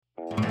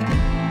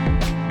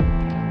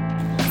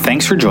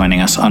Thanks for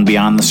joining us on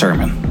Beyond the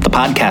Sermon, the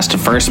podcast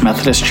of First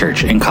Methodist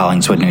Church in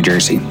Collingswood, New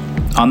Jersey.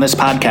 On this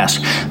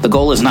podcast, the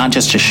goal is not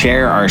just to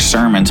share our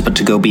sermons, but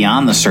to go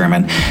beyond the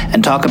sermon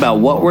and talk about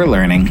what we're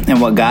learning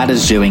and what God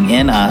is doing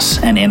in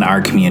us and in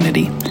our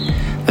community.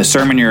 The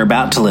sermon you're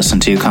about to listen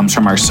to comes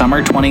from our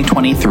summer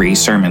 2023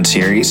 sermon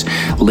series,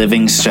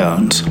 Living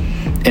Stones.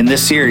 In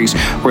this series,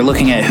 we're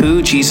looking at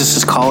who Jesus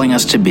is calling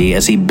us to be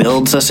as he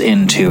builds us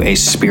into a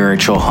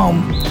spiritual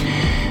home.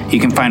 You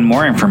can find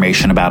more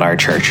information about our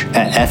church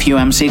at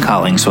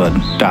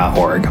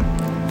fumccollingswood.org.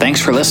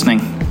 Thanks for listening.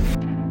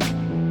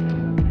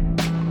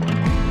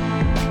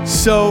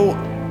 So,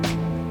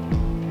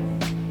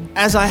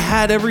 as I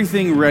had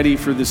everything ready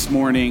for this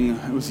morning,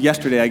 it was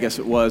yesterday, I guess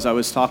it was, I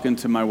was talking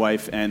to my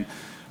wife and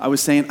I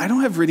was saying, I don't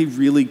have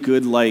really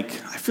good, I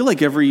feel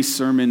like every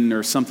sermon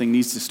or something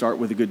needs to start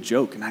with a good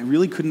joke, and I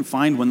really couldn't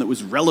find one that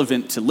was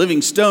relevant to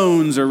Living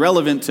Stones or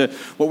relevant to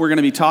what we're going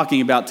to be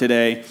talking about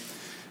today.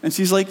 And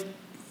she's like,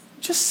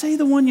 just say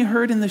the one you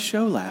heard in the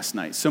show last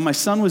night. So my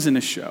son was in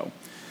a show,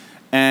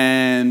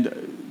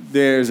 and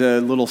there's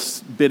a little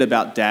bit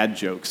about dad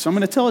jokes. So I'm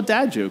going to tell a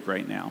dad joke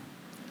right now.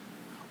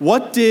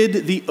 What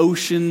did the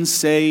ocean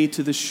say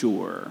to the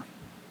shore?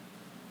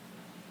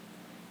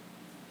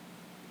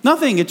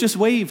 Nothing, it just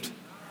waved.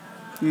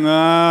 Oh,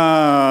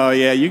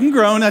 yeah, you can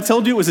groan. I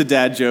told you it was a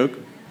dad joke.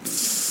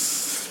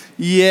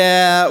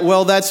 Yeah,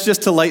 well, that's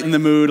just to lighten the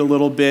mood a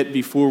little bit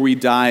before we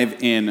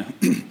dive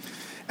in.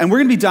 And we're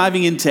going to be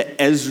diving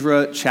into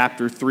Ezra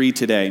chapter 3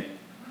 today.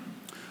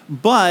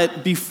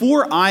 But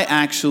before I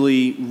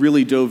actually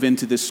really dove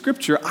into this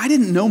scripture, I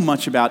didn't know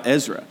much about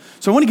Ezra.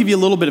 So I want to give you a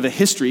little bit of a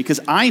history because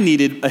I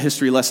needed a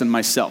history lesson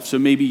myself. So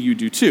maybe you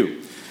do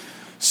too.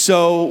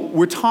 So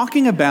we're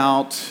talking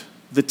about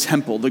the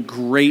temple, the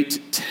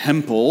great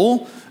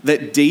temple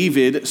that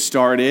David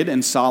started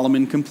and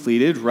Solomon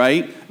completed,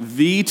 right?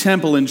 The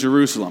temple in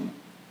Jerusalem,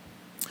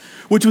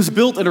 which was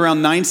built at around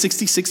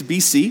 966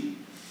 BC.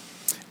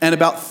 And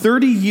about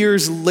 30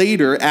 years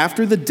later,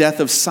 after the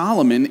death of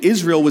Solomon,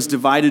 Israel was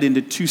divided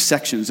into two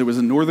sections. There was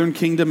a northern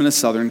kingdom and a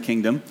southern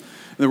kingdom.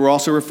 They were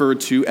also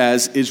referred to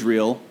as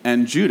Israel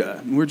and Judah.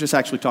 And we were just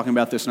actually talking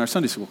about this in our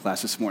Sunday school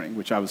class this morning,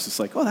 which I was just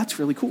like, oh, that's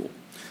really cool.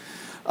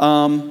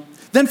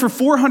 Then for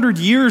 400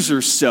 years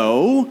or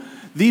so,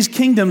 these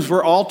kingdoms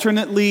were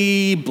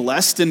alternately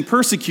blessed and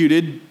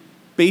persecuted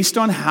based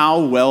on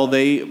how well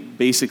they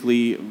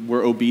basically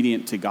were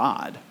obedient to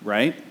God,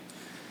 right?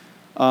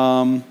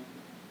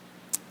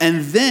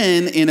 And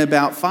then in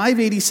about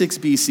 586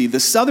 BC,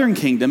 the southern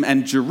kingdom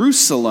and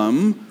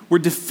Jerusalem were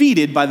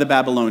defeated by the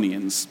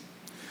Babylonians.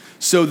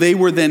 So they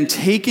were then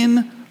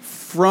taken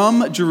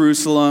from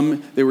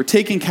Jerusalem, they were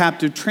taken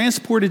captive,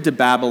 transported to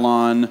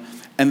Babylon,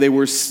 and they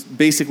were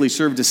basically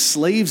served as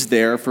slaves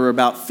there for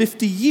about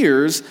 50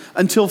 years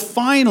until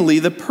finally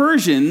the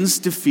Persians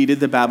defeated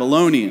the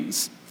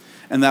Babylonians.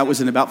 And that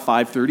was in about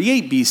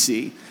 538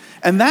 BC.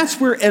 And that's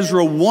where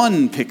Ezra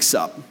 1 picks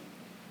up.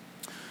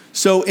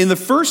 So in the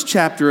first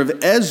chapter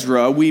of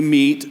Ezra, we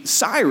meet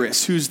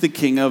Cyrus, who's the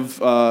king of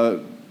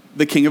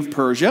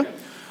Persia,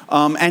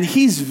 and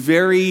he's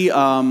very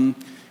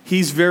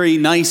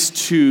nice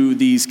to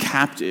these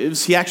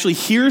captives. He actually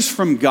hears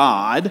from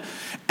God,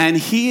 and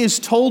he is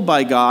told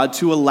by God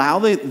to allow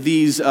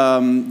these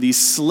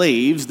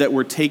slaves that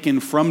were taken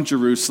from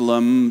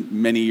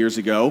Jerusalem many years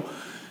ago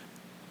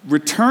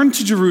return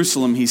to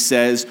Jerusalem. He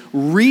says,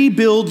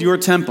 rebuild your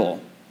temple.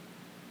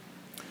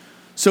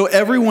 So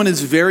everyone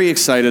is very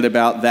excited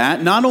about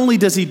that. Not only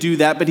does he do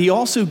that, but he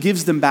also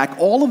gives them back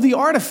all of the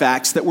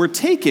artifacts that were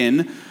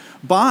taken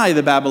by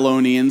the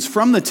Babylonians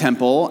from the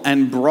temple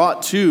and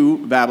brought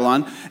to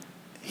Babylon.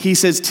 He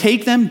says,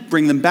 take them,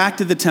 bring them back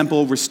to the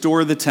temple,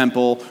 restore the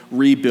temple,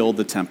 rebuild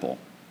the temple.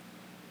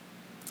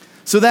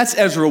 So that's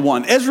Ezra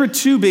 1. Ezra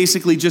 2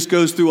 basically just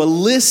goes through a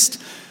list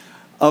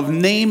of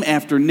name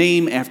after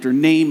name after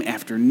name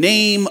after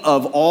name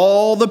of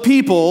all the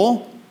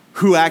people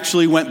who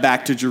actually went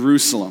back to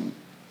Jerusalem.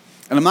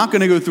 And I'm not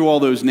going to go through all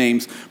those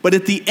names, but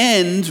at the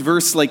end,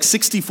 verse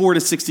 64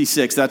 to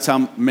 66, that's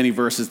how many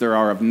verses there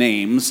are of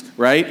names,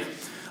 right?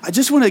 I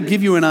just want to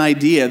give you an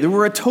idea. There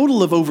were a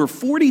total of over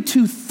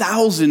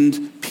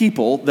 42,000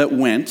 people that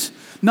went,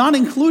 not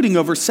including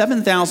over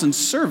 7,000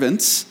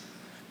 servants,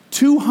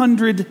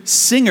 200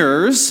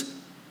 singers,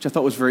 which I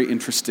thought was very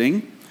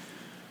interesting,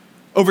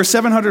 over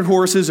 700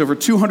 horses, over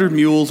 200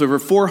 mules, over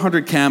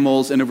 400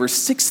 camels, and over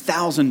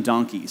 6,000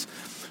 donkeys.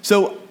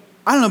 So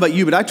I don't know about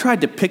you, but I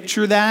tried to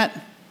picture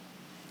that.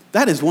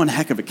 That is one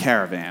heck of a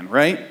caravan,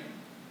 right?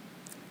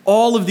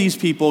 All of these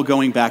people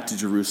going back to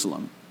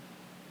Jerusalem.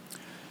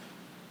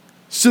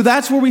 So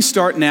that's where we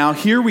start now.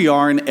 Here we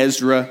are in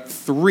Ezra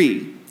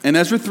 3. And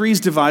Ezra 3 is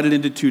divided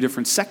into two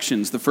different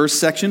sections. The first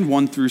section,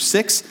 1 through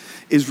 6,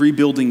 is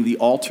rebuilding the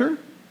altar.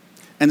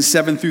 And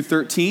 7 through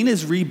 13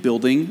 is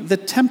rebuilding the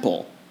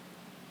temple.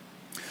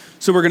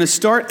 So we're going to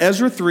start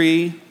Ezra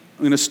 3.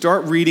 I'm going to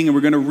start reading, and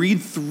we're going to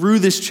read through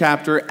this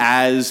chapter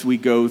as we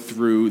go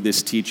through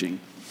this teaching.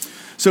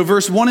 So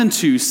verse 1 and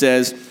 2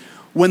 says,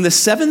 When the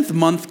 7th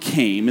month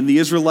came and the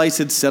Israelites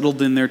had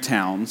settled in their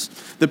towns,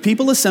 the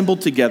people assembled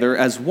together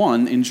as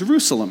one in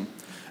Jerusalem.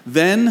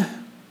 Then,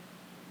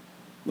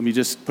 let me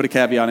just put a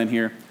caveat in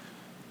here.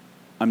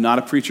 I'm not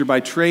a preacher by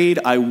trade.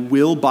 I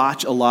will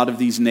botch a lot of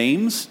these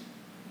names.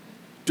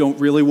 Don't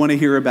really want to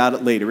hear about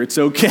it later. It's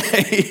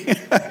okay.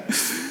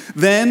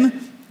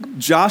 Then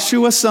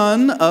Joshua,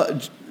 son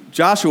of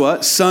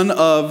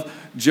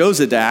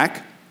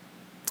Jozadak,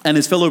 and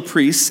his fellow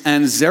priests,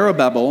 and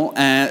Zerubbabel,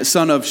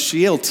 son of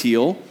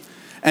Shealtiel,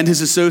 and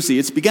his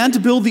associates, began to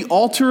build the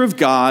altar of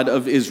God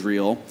of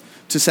Israel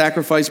to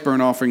sacrifice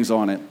burnt offerings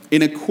on it,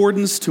 in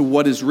accordance to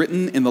what is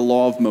written in the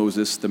law of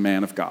Moses, the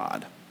man of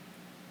God.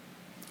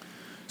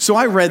 So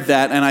I read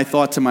that, and I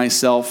thought to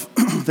myself,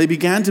 they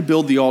began to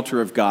build the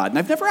altar of God. And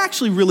I've never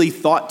actually really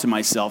thought to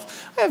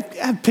myself, I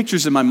have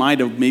pictures in my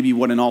mind of maybe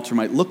what an altar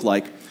might look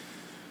like.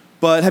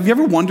 But have you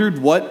ever wondered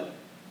what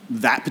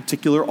that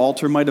particular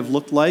altar might have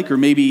looked like, or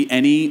maybe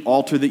any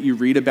altar that you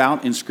read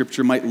about in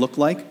Scripture might look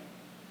like?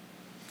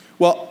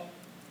 Well,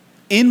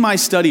 in my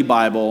study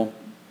Bible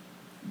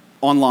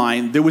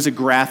online, there was a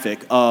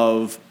graphic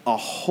of a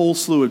whole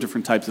slew of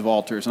different types of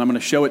altars, and I'm going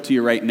to show it to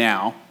you right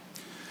now.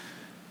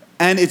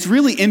 And it's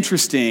really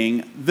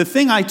interesting. The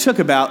thing I took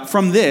about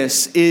from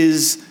this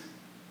is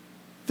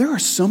there are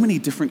so many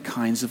different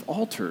kinds of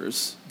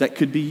altars that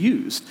could be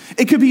used.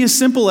 It could be as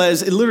simple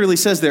as, it literally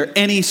says there,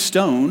 any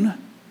stone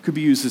could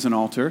be used as an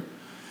altar.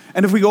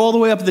 And if we go all the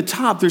way up to the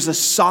top, there's a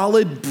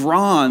solid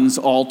bronze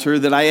altar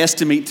that I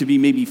estimate to be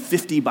maybe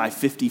 50 by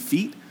 50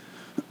 feet.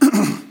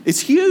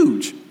 It's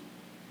huge.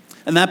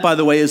 And that, by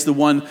the way, is the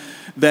one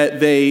that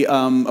they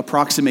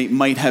approximate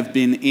might have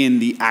been in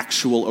the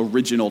actual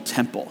original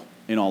temple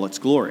in all its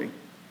glory.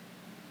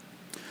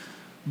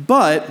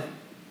 And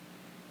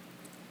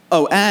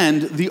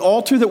the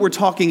altar that we're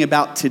talking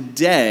about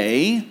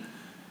today,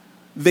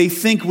 they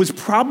think was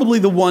probably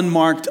the one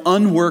marked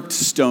unworked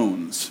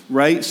stones,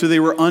 right? So they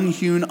were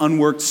unhewn,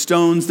 unworked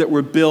stones that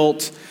were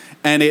built,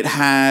 and it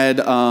had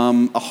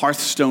a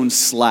hearthstone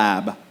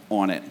slab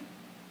on it.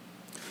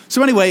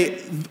 So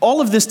anyway,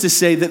 all of this to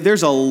say that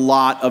there's a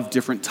lot of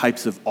different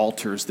types of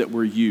altars that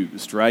were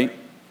used, right?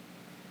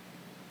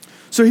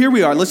 So here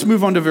we are. Let's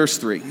move on to verse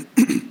 3.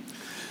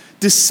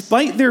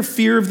 Despite their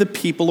fear of the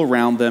people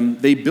around them,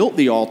 they built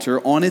the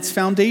altar on its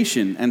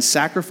foundation and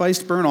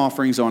sacrificed burnt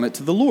offerings on it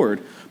to the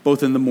Lord,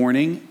 both in the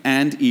morning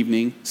and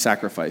evening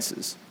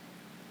sacrifices.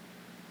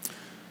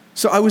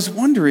 So I was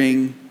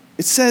wondering,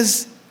 it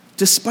says,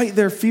 despite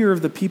their fear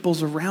of the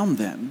peoples around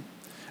them.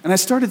 And I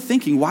started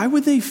thinking, why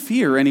would they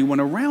fear anyone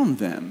around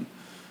them?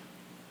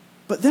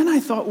 But then I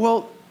thought,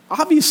 well,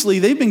 obviously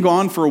they've been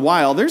gone for a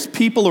while. There's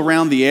people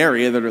around the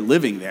area that are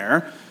living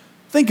there.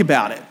 Think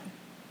about it.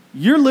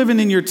 You're living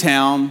in your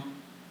town,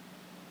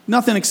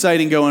 nothing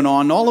exciting going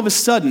on. All of a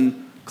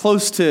sudden,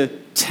 close to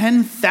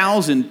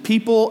 10,000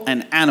 people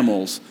and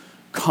animals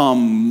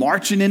come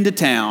marching into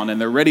town, and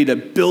they're ready to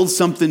build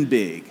something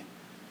big.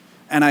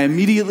 And I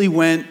immediately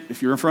went,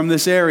 if you're from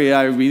this area,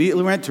 I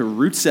immediately went to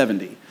Route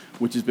 70,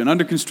 which has been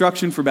under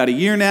construction for about a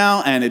year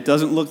now, and it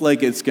doesn't look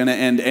like it's going to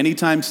end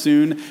anytime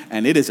soon,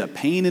 and it is a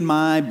pain in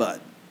my butt,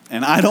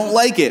 and I don't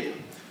like it.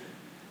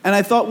 And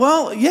I thought,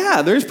 well,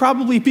 yeah, there's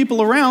probably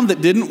people around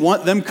that didn't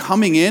want them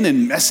coming in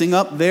and messing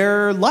up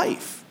their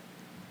life.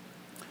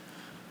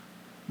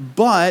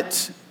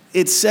 But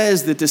it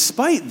says that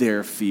despite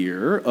their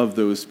fear of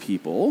those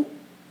people,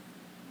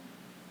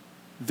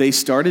 they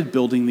started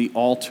building the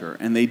altar.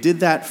 And they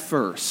did that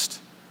first,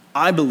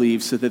 I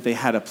believe, so that they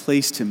had a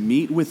place to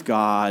meet with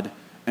God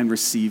and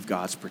receive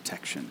God's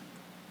protection.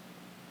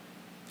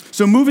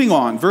 So moving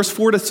on, verse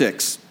 4 to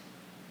 6.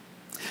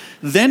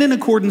 Then, in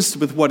accordance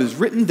with what is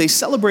written, they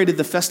celebrated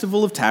the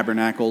Festival of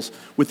Tabernacles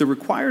with the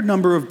required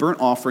number of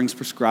burnt offerings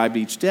prescribed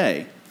each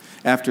day.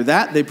 After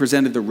that, they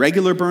presented the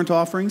regular burnt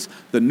offerings,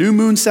 the new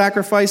moon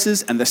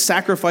sacrifices, and the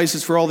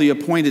sacrifices for all the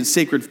appointed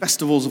sacred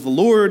festivals of the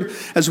Lord,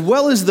 as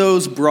well as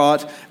those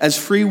brought as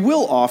free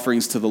will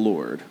offerings to the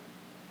Lord.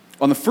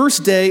 On the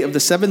first day of the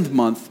 7th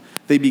month,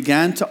 they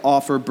began to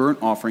offer burnt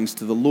offerings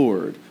to the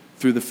Lord,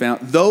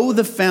 though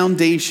the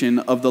foundation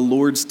of the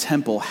Lord's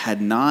temple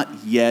had not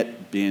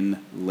yet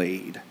been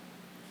laid.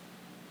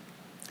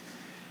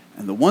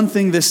 And the one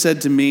thing this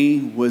said to me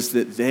was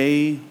that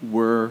they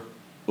were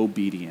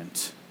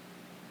obedient.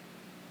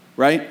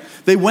 Right?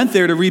 They went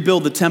there to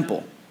rebuild the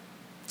temple.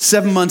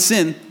 7 months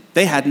in,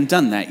 they hadn't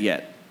done that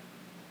yet.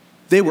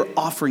 They were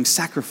offering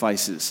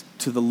sacrifices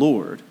to the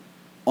Lord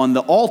on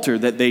the altar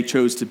that they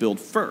chose to build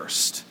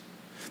first.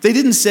 They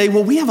didn't say,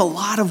 well, we have a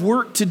lot of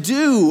work to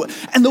do,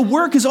 and the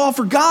work is all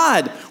for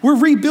God. We're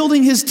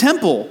rebuilding his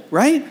temple,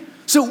 right?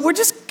 So we're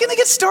just going to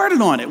get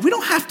started on it. We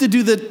don't have to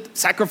do the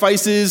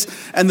sacrifices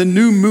and the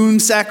new moon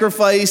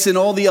sacrifice and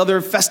all the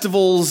other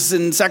festivals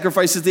and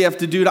sacrifices they have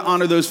to do to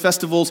honor those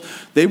festivals.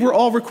 They were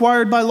all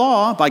required by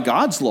law, by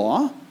God's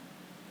law.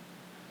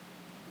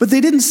 But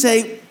they didn't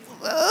say,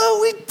 oh,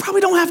 we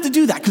probably don't have to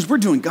do that because we're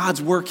doing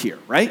God's work here,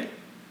 right?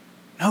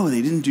 No,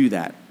 they didn't do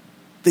that.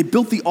 They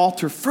built the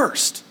altar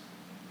first,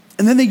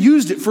 and then they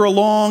used it for a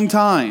long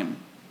time.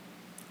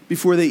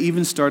 before they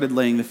even started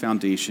laying the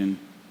foundation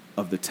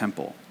of the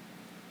temple.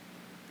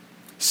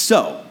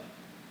 So,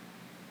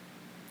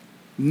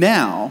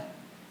 now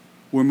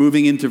we're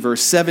moving into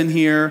verse 7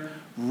 here,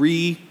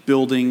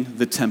 rebuilding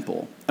the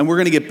temple. And we're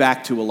going to get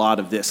back to a lot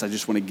of this. I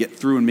just want to get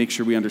through and make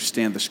sure we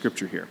understand the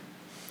scripture here.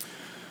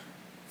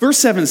 Verse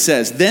 7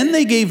 says, "Then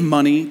they gave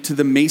money to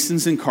the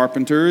masons and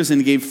carpenters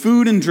and gave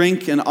food and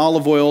drink and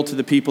olive oil to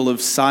the people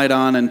of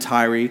Sidon and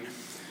Tyre,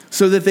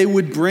 so that they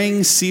would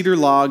bring cedar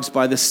logs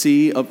by the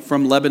sea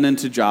from Lebanon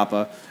to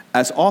Joppa,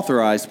 as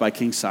authorized by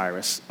King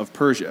Cyrus of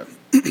Persia."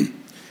 And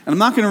I'm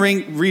not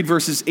going to read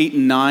verses 8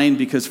 and 9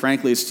 because,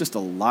 frankly, it's just a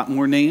lot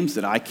more names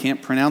that I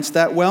can't pronounce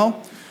that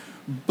well.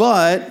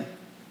 But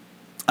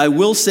I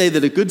will say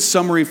that a good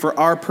summary for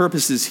our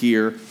purposes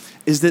here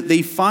is that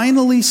they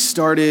finally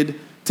started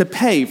to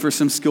pay for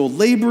some skilled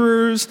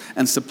laborers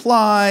and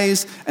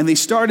supplies, and they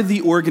started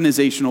the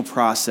organizational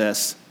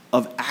process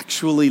of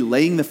actually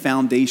laying the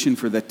foundation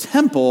for the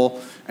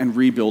temple and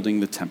rebuilding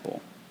the temple.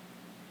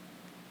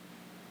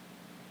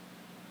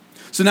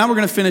 So now we're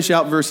going to finish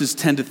out verses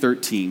 10 to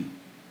 13.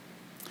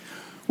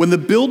 "When the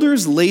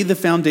builders laid the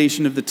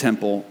foundation of the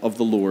temple of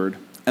the Lord,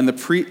 and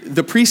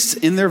the priests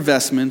in their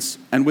vestments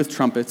and with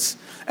trumpets,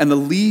 and the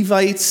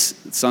Levites,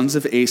 sons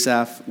of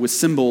Asaph, with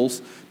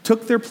cymbals,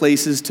 took their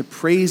places to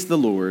praise the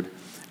Lord,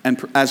 and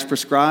as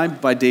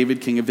prescribed by David,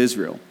 king of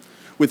Israel.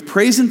 With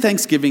praise and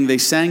thanksgiving they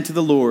sang to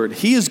the Lord.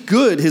 He is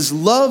good, his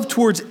love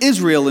towards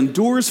Israel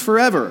endures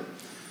forever.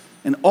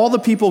 And all the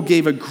people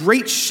gave a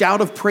great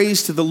shout of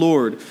praise to the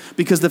Lord,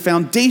 because the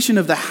foundation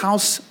of the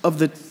house of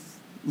the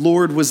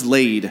Lord was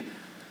laid.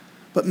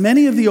 But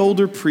many of the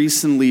older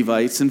priests and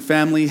Levites and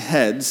family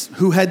heads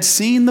who had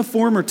seen the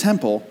former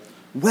temple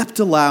wept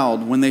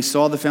aloud when they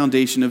saw the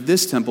foundation of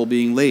this temple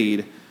being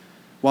laid,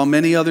 while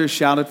many others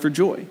shouted for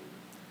joy.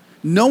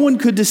 No one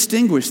could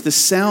distinguish the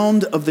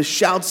sound of the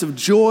shouts of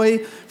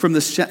joy from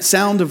the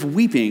sound of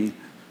weeping,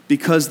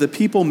 because the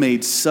people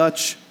made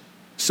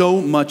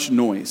so much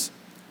noise,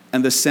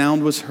 and the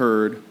sound was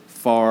heard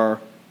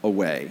far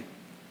away."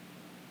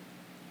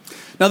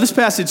 Now, this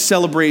passage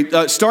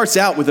starts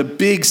out with a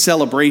big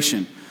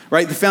celebration,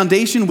 right? The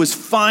foundation was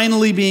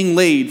finally being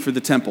laid for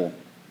the temple.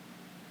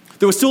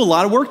 There was still a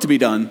lot of work to be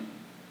done,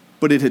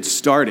 but it had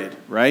started,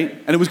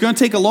 right? And it was going to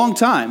take a long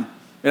time.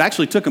 It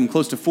actually took them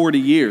close to 40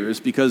 years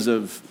because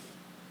of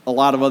a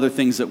lot of other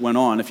things that went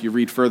on, if you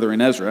read further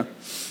in Ezra.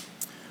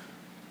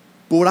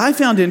 But what I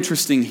found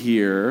interesting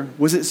here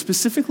was it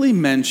specifically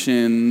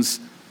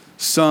mentions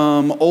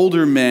some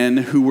older men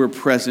who were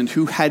present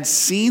who had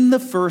seen the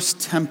first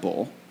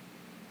temple,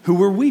 who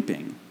were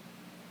weeping.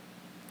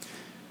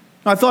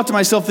 I thought to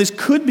myself, this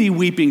could be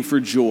weeping for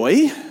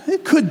joy.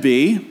 It could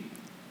be.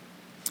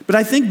 But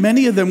I think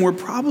many of them were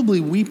probably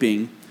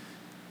weeping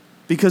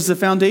because the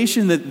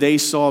foundation that they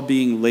saw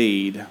being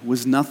laid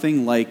was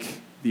nothing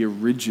like the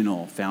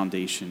original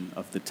foundation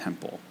of the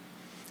temple.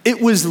 It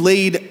was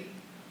laid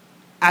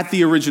at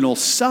the original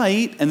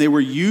site, and they were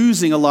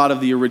using a lot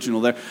of the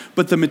original there,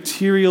 but the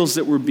materials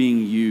that were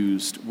being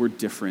used were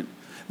different.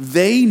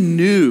 They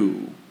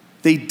knew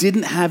they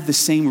didn't have the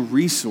same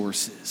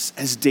resources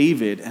as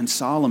David and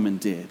Solomon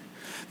did.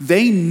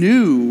 They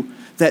knew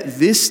that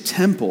this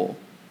temple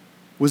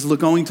was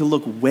going to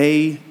look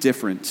way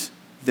different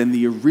than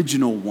the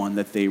original one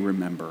that they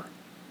remember.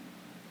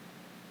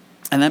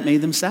 And that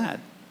made them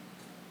sad.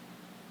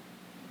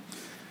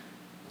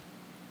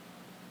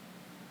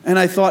 And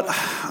I thought,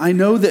 I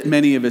know that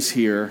many of us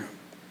here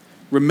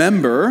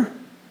remember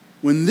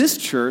when this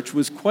church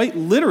was quite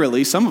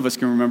literally, some of us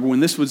can remember, when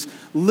this was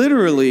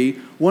literally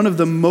one of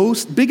the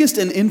biggest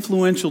and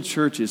influential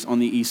churches on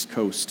the East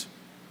Coast.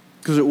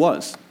 Because it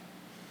was.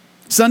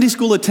 Sunday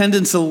school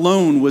attendance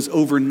alone was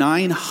over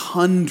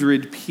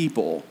 900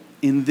 people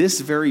in this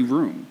very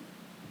room.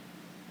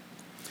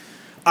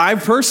 I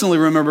personally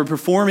remember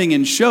performing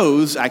in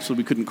shows. Actually,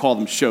 we couldn't call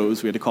them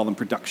shows. We had to call them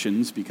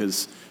productions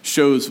because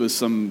shows was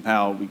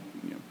somehow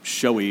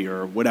showy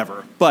or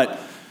whatever. But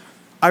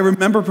I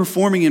remember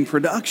performing in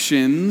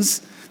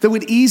productions that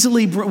would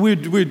easily,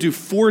 we'd do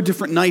 4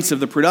 different nights of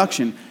the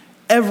production.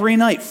 Every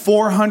night,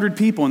 400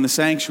 people in the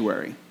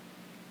sanctuary.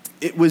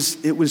 It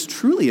was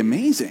truly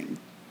amazing.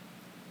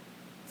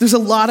 There's a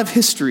lot of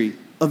history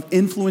of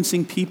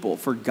influencing people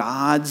for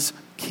God's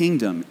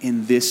kingdom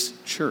in this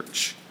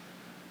church.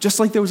 Just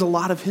like there was a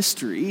lot of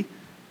history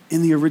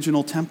in the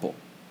original temple.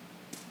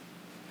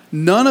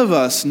 None of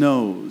us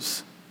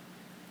knows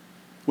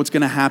what's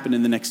going to happen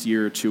in the next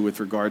year or two with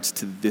regards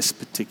to this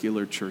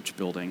particular church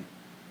building.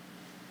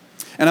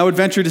 And I would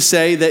venture to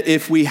say that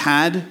if we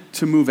had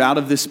to move out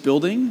of this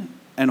building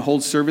and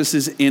hold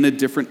services in a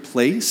different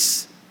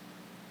place,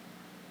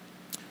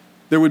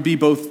 there would be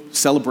both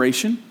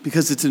celebration,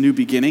 because it's a new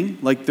beginning,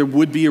 like there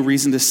would be a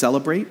reason to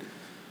celebrate,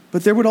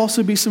 but there would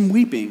also be some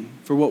weeping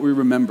for what we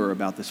remember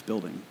about this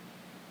building.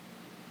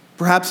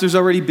 Perhaps there's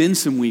already been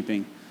some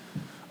weeping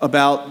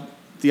about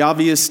the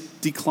obvious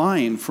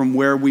decline from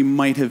where we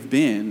might have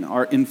been,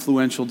 our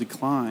influential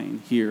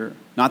decline here.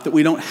 Not that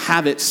we don't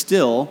have it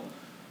still,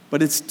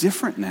 but it's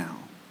different now.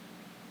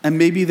 And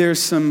maybe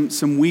there's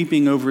some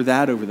weeping over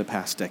that over the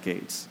past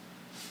decades.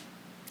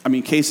 I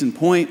mean, case in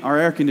point, our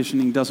air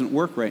conditioning doesn't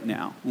work right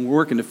now. And we're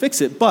working to fix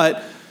it,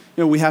 but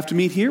we have to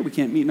meet here. We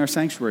can't meet in our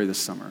sanctuary this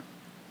summer.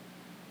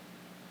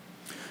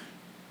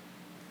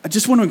 I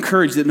just want to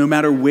encourage that no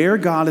matter where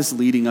God is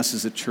leading us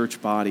as a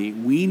church body,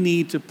 we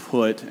need to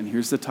put, and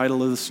here's the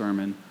title of the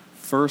sermon,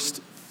 first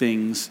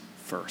things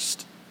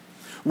first.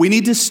 We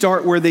need to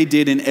start where they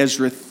did in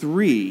Ezra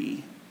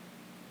 3.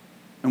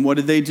 And what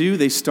did they do?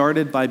 They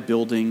started by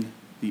building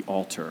the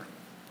altar.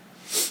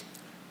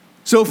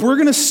 So if we're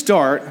going to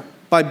start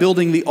by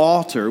building the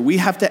altar, we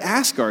have to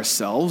ask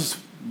ourselves,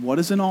 what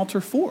is an altar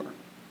for?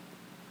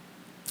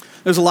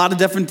 There's a lot of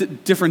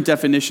different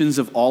definitions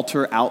of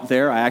altar out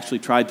there. I actually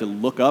tried to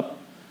look up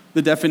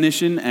the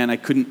definition, and I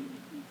couldn't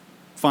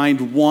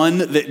find one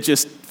that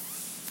just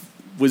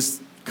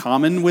was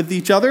common with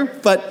each other.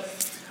 But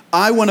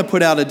I want to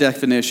put out a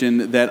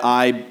definition that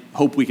I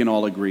hope we can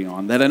all agree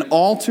on, that an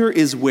altar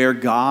is where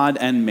God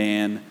and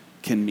man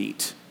can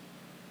meet.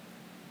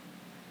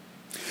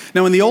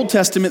 Now, in the Old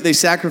Testament, they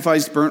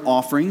sacrificed burnt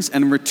offerings,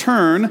 and in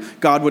return,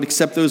 God would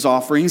accept those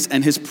offerings,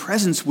 and his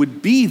presence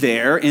would be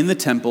there in the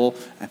temple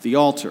at the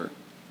altar.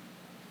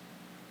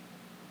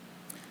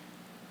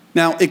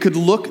 Now, it could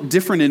look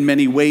different in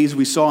many ways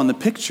we saw in the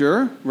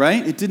picture,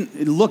 right?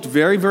 It looked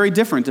very, very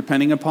different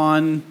depending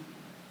upon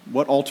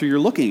what altar you're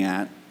looking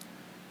at.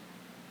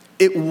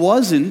 It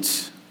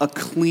wasn't a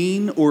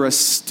clean or a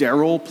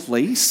sterile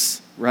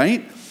place,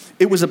 right?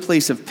 It was a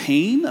place of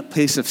pain, a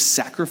place of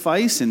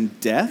sacrifice and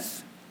death.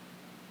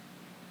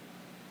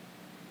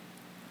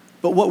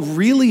 But what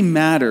really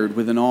mattered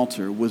with an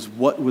altar was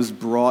what was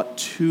brought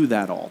to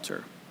that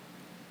altar.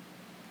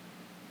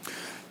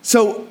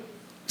 So,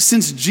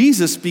 since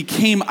Jesus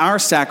became our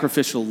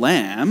sacrificial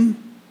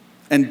lamb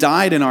and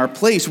died in our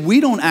place, we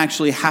don't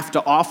actually have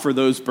to offer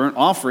those burnt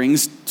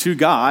offerings to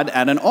God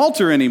at an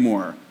altar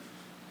anymore.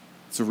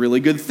 It's a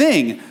really good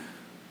thing.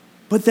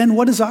 But then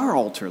what does our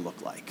altar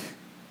look like?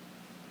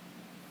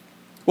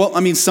 Well, I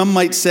mean, some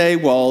might say,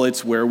 well,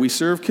 it's where we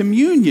serve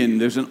communion.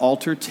 There's an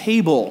altar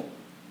table.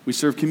 We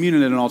serve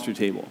communion at an altar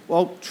table.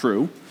 Well,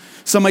 true.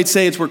 Some might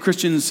say it's where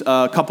Christians,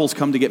 couples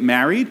come to get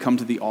married, come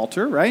to the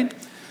altar, right?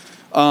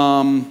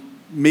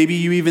 Maybe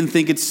you even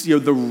think it's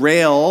the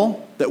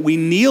rail that we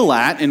kneel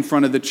at in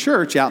front of the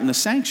church out in the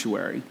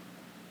sanctuary.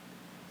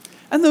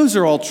 And those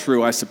are all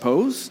true, I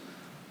suppose.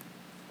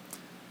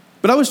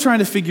 But I was trying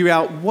to figure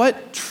out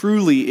what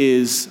truly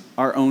is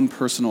our own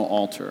personal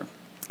altar.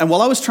 And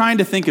while I was trying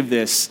to think of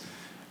this,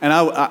 and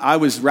I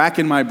was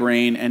racking my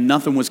brain and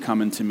nothing was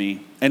coming to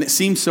me. And it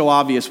seems so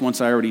obvious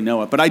once I already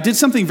know it. But I did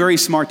something very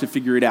smart to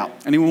figure it out.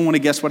 Anyone want to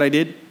guess what I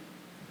did?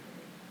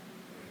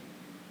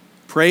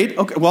 Prayed?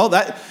 Okay, well,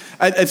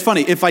 it's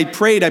funny. If I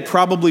prayed, I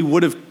probably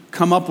would have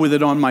come up with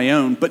it on my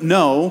own. But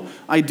no,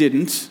 I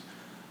didn't.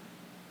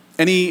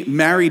 Any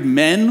married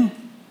men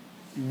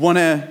want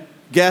to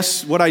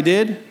guess what I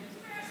did?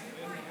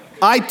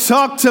 I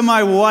talked to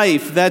my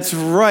wife. That's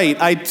right.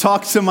 I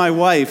talked to my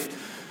wife.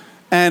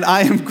 And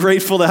I am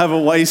grateful to have a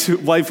wife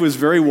who is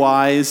very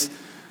wise,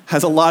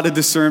 has a lot of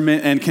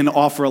discernment, and can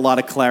offer a lot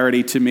of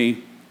clarity to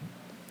me.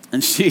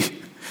 And it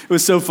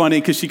was so funny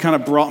because she kind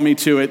of brought me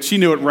to it. She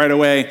knew it right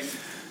away.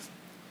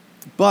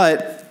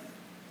 But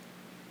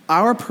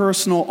our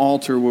personal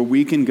altar where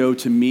we can go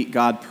to meet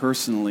God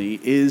personally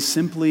is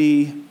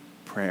simply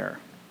prayer,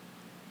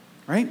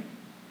 right?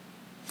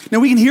 Now,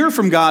 we can hear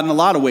from God in a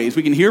lot of ways.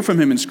 We can hear from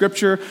him in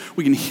Scripture.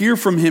 We can hear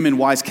from him in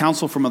wise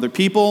counsel from other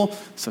people,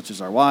 such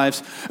as our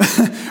wives.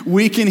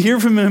 We can hear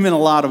from him in a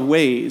lot of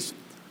ways.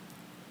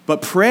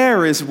 But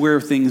prayer is where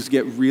things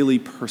get really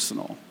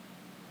personal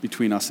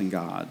between us and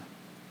God.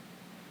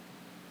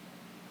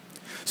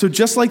 So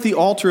just like the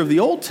altar of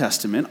the Old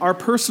Testament, our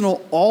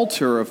personal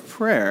altar of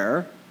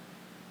prayer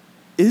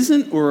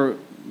isn't, or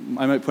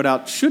I might put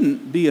out,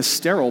 shouldn't be a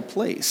sterile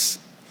place.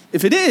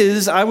 If it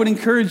is, I would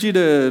encourage you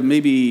to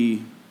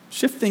maybe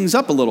shift things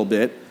up a little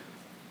bit.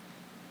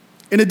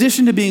 In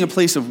addition to being a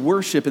place of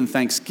worship and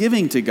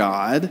thanksgiving to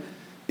God,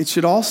 it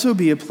should also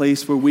be a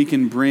place where we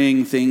can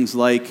bring things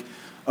like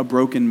a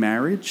broken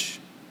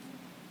marriage,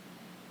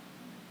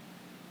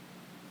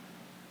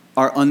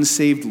 our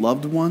unsaved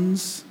loved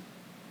ones,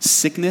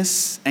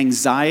 sickness,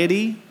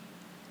 anxiety,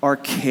 our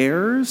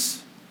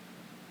cares.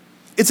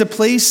 It's a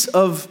place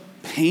of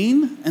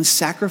pain and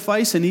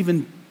sacrifice and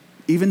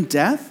even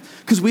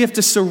death, because we have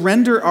to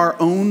surrender our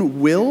own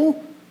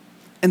will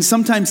and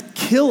sometimes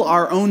kill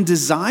our own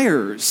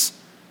desires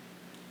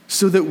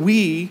so that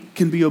we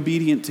can be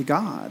obedient to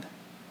God.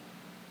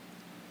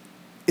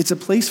 It's a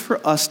place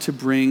for us to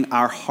bring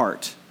our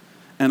heart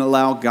and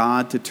allow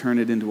God to turn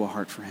it into a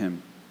heart for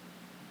him.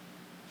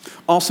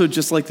 Also,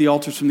 just like the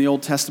altars from the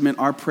Old Testament,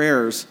 our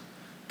prayers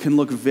can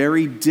look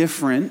very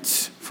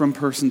different from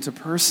person to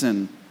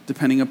person,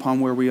 depending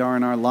upon where we are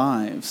in our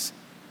lives.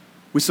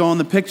 We saw in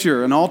the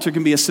picture, an altar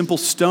can be a simple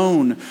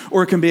stone,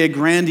 or it can be a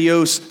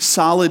grandiose,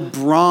 solid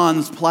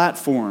bronze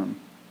platform.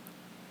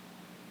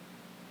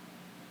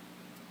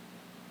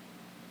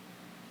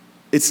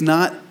 It's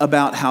not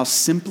about how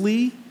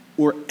simply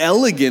or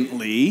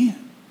elegantly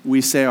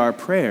we say our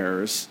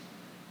prayers,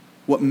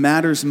 what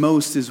matters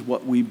most is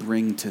what we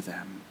bring to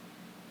them.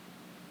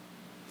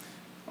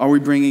 Are we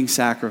bringing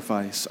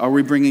sacrifice? Are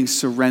we bringing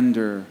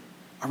surrender?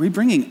 Are we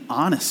bringing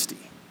honesty?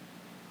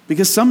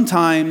 Because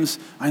sometimes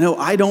I know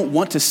I don't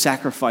want to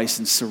sacrifice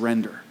and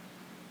surrender.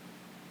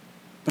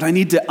 But I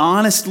need to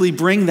honestly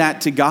bring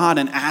that to God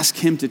and ask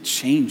Him to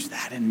change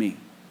that in me.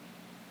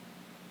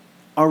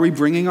 Are we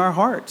bringing our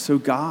heart so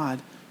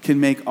God can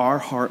make our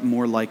heart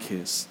more like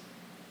His?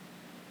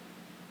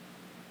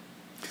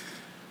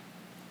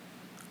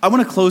 I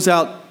want to close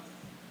out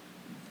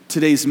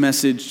today's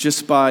message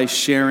just by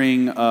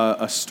sharing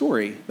a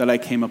story that I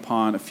came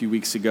upon a few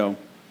weeks ago.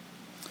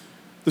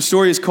 The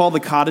story is called The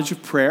Cottage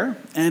of Prayer,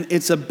 and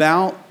it's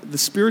about the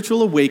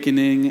spiritual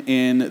awakening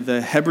in the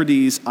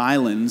Hebrides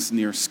Islands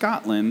near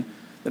Scotland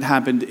that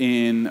happened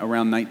in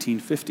around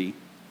 1950.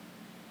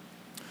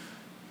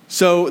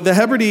 So the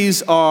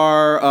Hebrides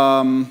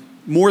are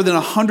more than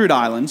 100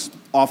 islands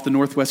off the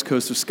northwest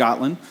coast of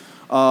Scotland,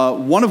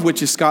 one of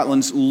which is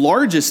Scotland's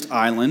largest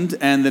island,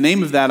 and the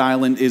name of that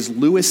island is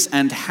Lewis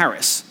and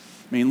Harris,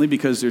 mainly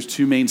because there's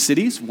two main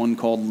cities, one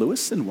called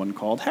Lewis and one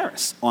called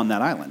Harris, on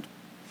that island.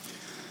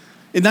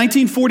 In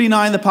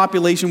 1949, the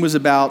population was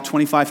about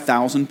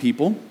 25,000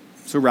 people,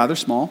 so rather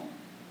small.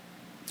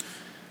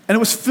 And it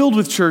was filled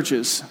with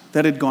churches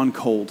that had gone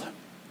cold.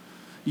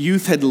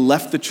 Youth had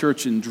left the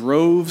church in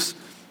droves,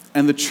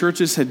 and the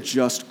churches had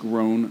just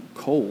grown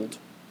cold.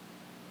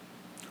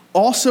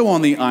 Also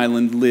on the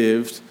island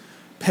lived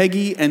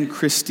Peggy and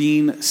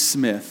Christine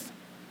Smith,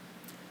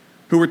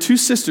 who were two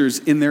sisters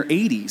in their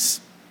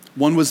 80s.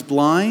 One was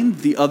blind,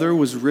 the other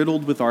was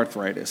riddled with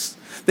arthritis.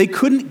 They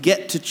couldn't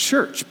get to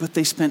church, but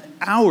they spent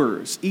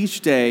hours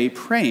each day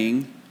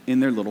praying in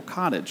their little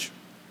cottage.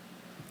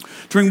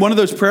 During one of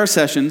those prayer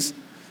sessions,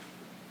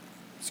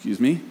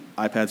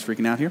 iPad's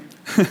freaking out here.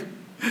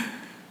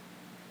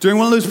 During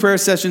one of those prayer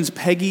sessions,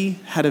 Peggy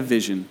had a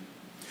vision.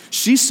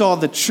 She saw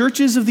the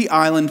churches of the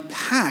island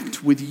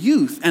packed with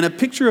youth and a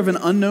picture of an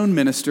unknown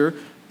minister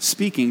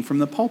speaking from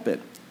the pulpit.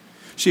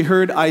 She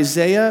heard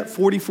Isaiah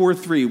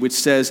 44:3, which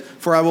says,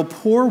 "For I will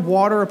pour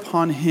water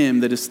upon him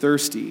that is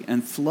thirsty,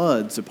 and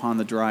floods upon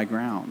the dry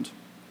ground."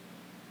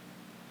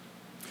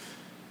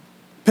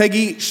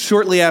 Peggy,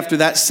 shortly after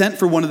that, sent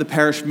for one of the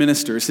parish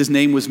ministers. His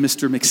name was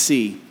Mr.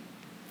 McSee.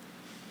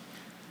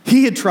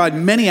 He had tried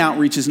many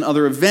outreaches and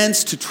other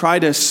events to try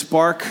to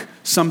spark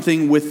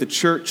something with the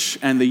church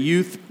and the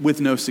youth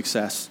with no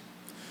success.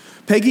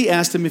 Peggy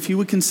asked him if he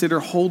would consider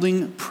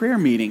holding prayer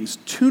meetings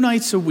 2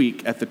 nights a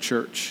week at the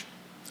church.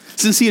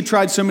 Since he had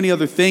tried so many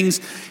other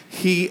things,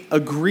 he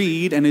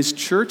agreed, and his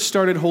church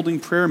started holding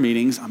prayer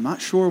meetings. I'm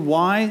not sure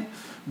why,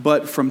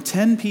 but from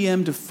 10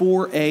 p.m. to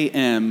 4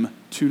 a.m.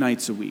 2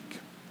 nights a week.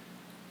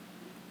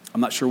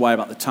 I'm not sure why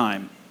about the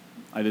time.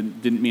 I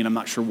didn't mean I'm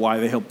not sure why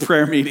they held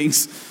prayer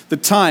meetings. The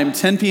time,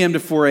 10 p.m. to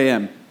 4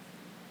 a.m.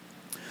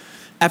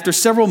 After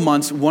several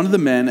months, one of the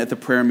men at the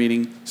prayer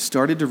meeting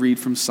started to read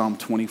from Psalm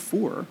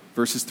 24,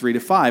 verses 3 to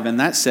 5, and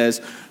that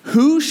says,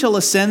 "Who shall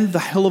ascend the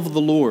hill of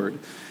the Lord?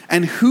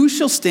 And who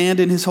shall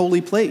stand in his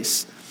holy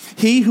place?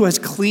 He who has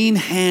clean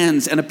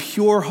hands and a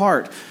pure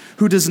heart,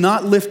 who does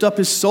not lift up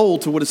his soul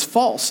to what is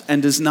false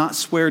and does not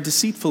swear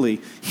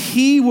deceitfully.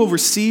 He will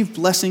receive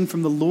blessing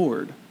from the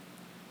Lord."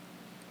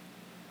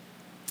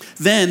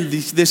 Then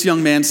this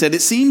young man said,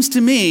 "It seems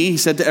to me," he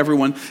said to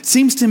everyone, "it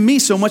seems to me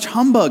so much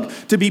humbug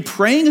to be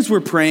praying as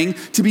we're praying,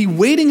 to be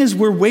waiting as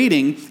we're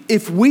waiting,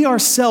 if we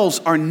ourselves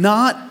are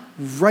not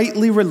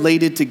rightly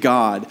related to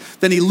God."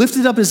 Then he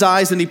lifted up his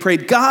eyes and he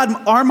prayed, "God,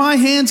 are my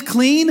hands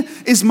clean?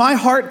 Is my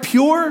heart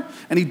pure?"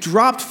 And he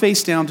dropped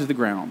face down to the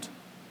ground.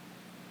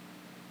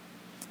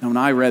 Now, when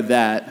I read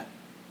that,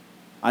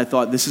 I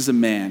thought, this is a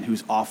man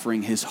who's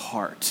offering his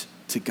heart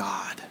to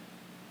God.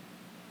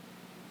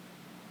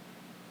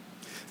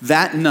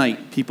 That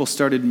night, people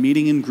started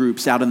meeting in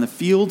groups out in the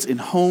fields, in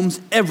homes,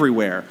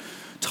 everywhere,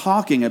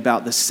 talking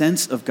about the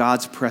sense of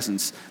God's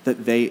presence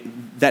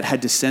that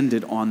had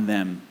descended on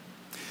them.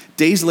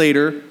 Days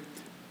later,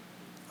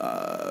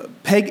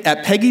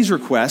 at Peggy's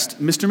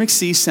request, Mr.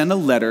 McSee sent a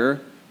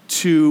letter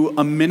to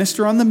a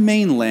minister on the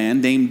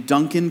mainland named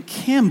Duncan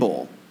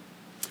Campbell.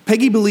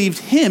 Peggy believed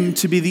him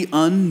to be the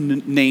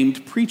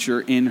unnamed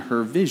preacher in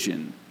her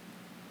vision.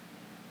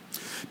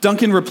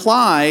 Duncan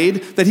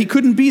replied that he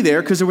couldn't be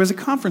there because there was a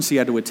conference he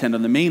had to attend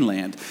on the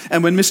mainland.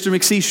 And when Mr.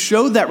 McSee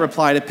showed that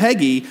reply to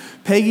Peggy,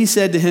 Peggy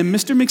said to him,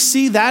 "Mr.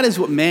 McSee, that is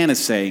what man is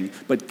saying,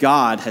 but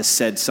God has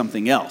said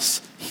something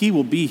else. He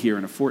will be here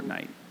in a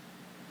fortnight."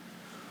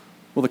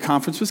 Well, the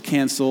conference was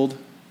canceled,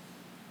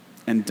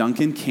 and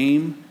Duncan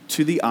came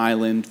to the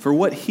island for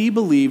what he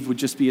believed would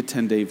just be a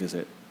 10-day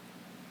visit.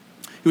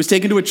 He was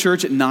taken to a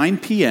church at 9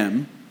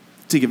 p.m.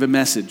 to give a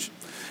message.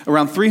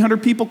 Around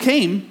 300 people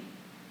came,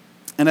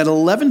 and at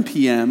 11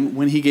 p.m.,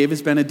 when he gave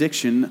his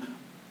benediction,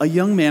 a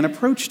young man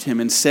approached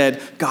him and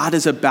said, "God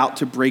is about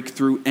to break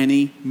through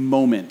any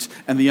moment."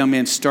 And the young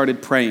man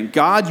started praying,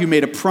 "God, you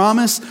made a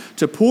promise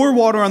to pour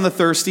water on the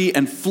thirsty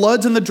and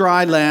floods on the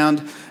dry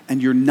land,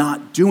 and you're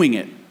not doing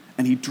it.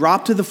 And he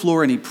dropped to the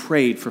floor and he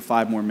prayed for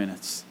 5 more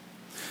minutes.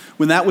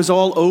 When that was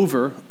all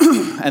over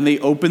and they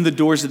opened the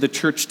doors of the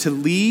church to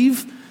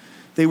leave,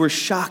 they were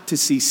shocked to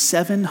see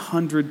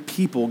 700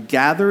 people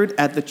gathered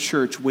at the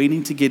church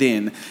waiting to get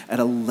in at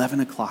 11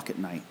 o'clock at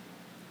night.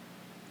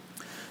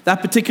 That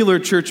particular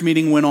church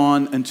meeting went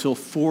on until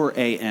 4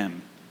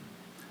 a.m.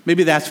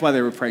 Maybe that's why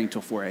they were praying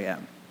till 4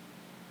 a.m.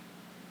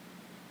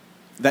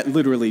 That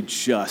literally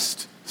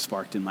just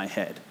sparked in my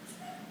head.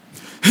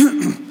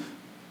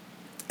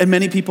 And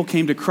many people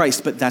came to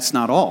Christ, but that's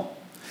not all.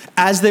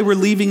 As they were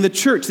leaving the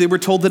church, they were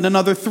told that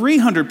another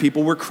 300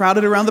 people were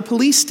crowded around the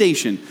police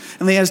station,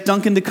 and they asked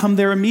Duncan to come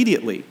there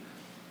immediately.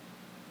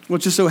 Well,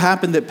 it just so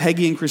happened that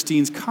Peggy and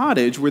Christine's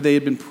cottage, where they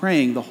had been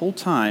praying the whole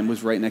time,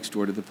 was right next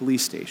door to the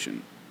police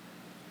station.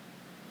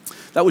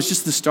 That was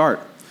just the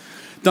start.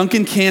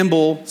 Duncan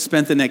Campbell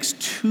spent the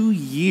next 2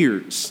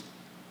 years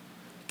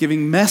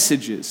giving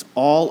messages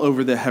all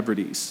over the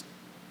Hebrides.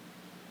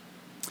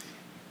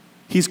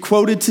 He's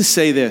quoted to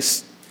say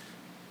this,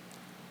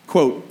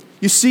 quote,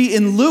 "You see,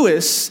 in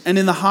Lewis and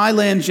in the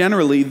Highland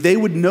generally, they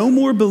would no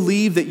more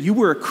believe that you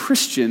were a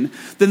Christian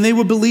than they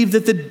would believe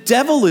that the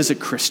devil is a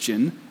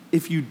Christian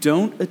if you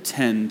don't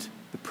attend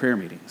the prayer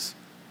meetings.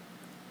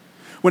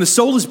 When a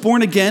soul is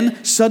born again,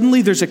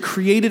 suddenly there's a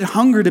created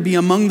hunger to be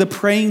among the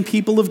praying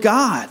people of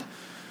God.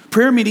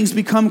 Prayer meetings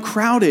become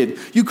crowded.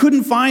 You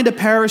couldn't find a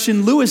parish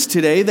in Lewis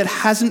today that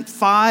hasn't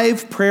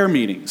 5 prayer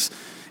meetings.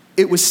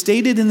 It was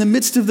stated in the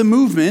midst of the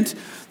movement,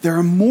 there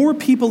are more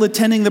people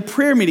attending the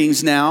prayer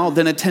meetings now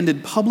than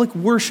attended public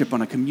worship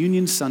on a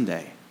communion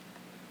Sunday."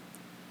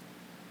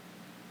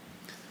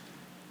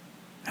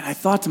 And I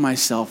thought to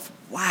myself,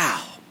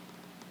 wow,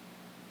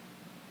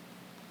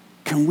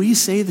 can we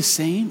say the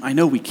same? I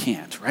know we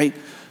can't, right?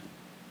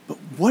 But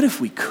what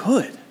if we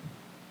could?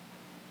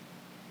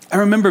 I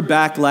remember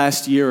back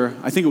last year,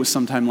 I think it was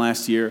sometime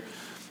last year,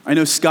 I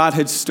know Scott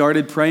had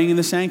started praying in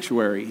the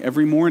sanctuary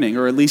every morning,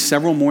 or at least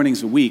several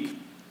mornings a week.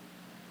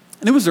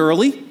 And it was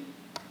early.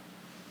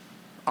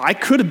 I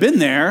could have been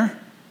there.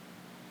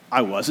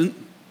 I wasn't.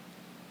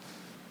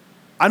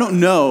 I don't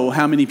know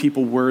how many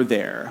people were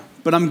there,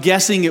 but I'm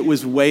guessing it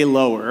was way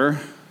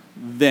lower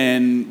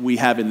than we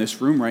have in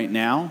this room right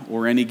now,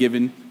 or any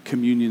given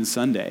communion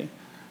Sunday.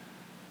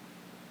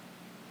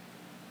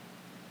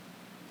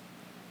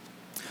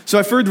 So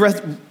I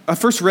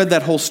first read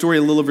that whole story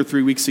a little over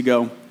 3 weeks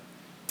ago,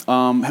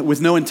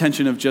 with no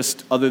intention of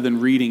just other than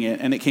reading it,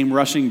 and it came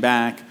rushing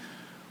back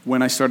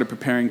when I started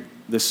preparing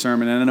this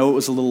sermon. And I know it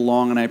was a little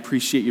long, and I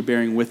appreciate you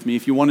bearing with me.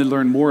 If you want to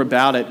learn more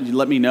about it, you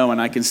let me know, and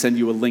I can send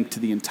you a link to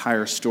the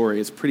entire story.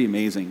 It's pretty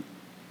amazing.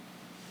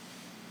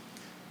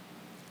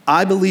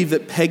 I believe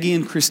that Peggy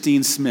and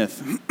Christine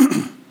Smith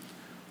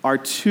are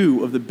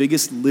 2 of the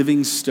biggest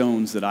living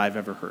stones that I've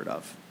ever heard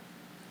of.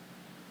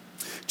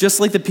 Just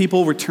like the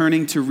people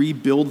returning to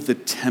rebuild the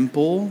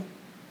temple,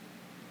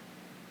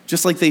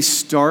 just like they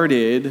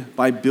started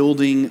by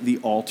building the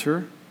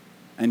altar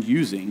and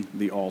using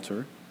the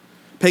altar,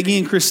 Peggy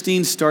and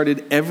Christine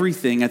started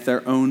everything at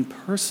their own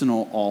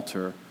personal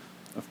altar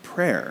of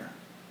prayer.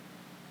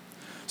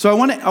 So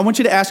I want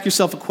you to ask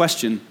yourself a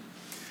question.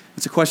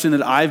 It's a question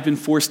that I've been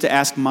forced to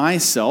ask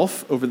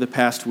myself over the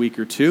past week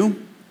or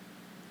 2,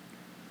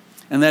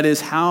 and that is,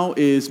 how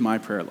is my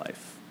prayer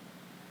life?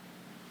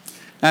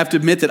 I have to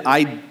admit that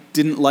I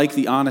didn't like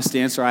the honest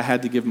answer I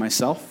had to give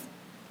myself.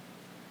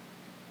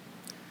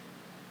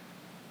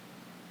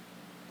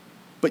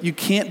 But you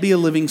can't be a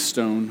living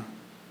stone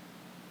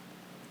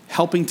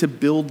helping to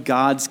build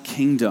God's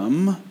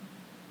kingdom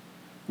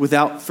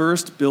without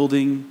first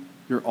building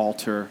your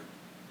altar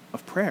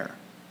of prayer,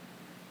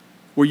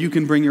 where you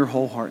can bring your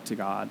whole heart to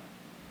God.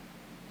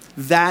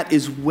 That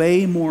is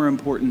way more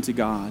important to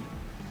God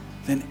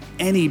than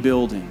any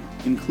building,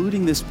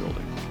 including this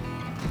building.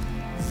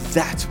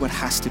 That's what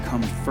has to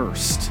come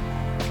first.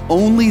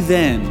 Only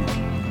then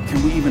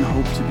can we even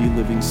hope to be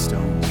living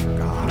stones for God.